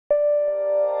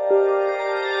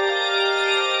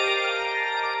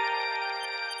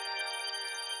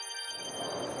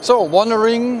So,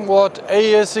 wondering what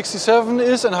AES67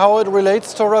 is and how it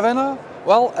relates to Ravenna?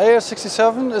 Well,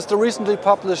 AES67 is the recently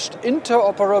published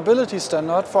Interoperability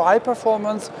standard for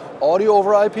high-performance audio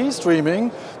over IP streaming,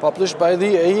 published by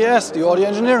the AES, the Audio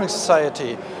Engineering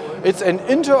Society. It's an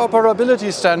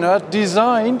interoperability standard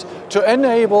designed to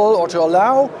enable or to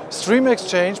allow stream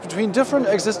exchange between different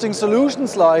existing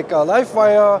solutions like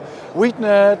Livewire,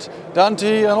 ReadNet,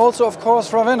 Dante, and also, of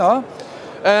course, Ravenna.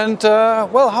 And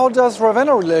well, how does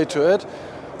Ravenna relate to it?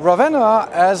 Ravenna,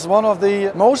 as one of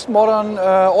the most modern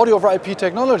audio over IP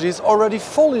technologies, already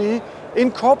fully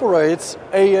incorporates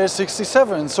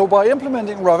AES67. So by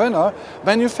implementing Ravenna,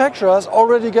 manufacturers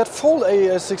already get full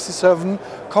AES67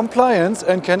 compliance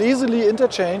and can easily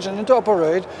interchange and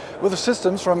interoperate with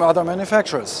systems from other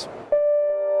manufacturers.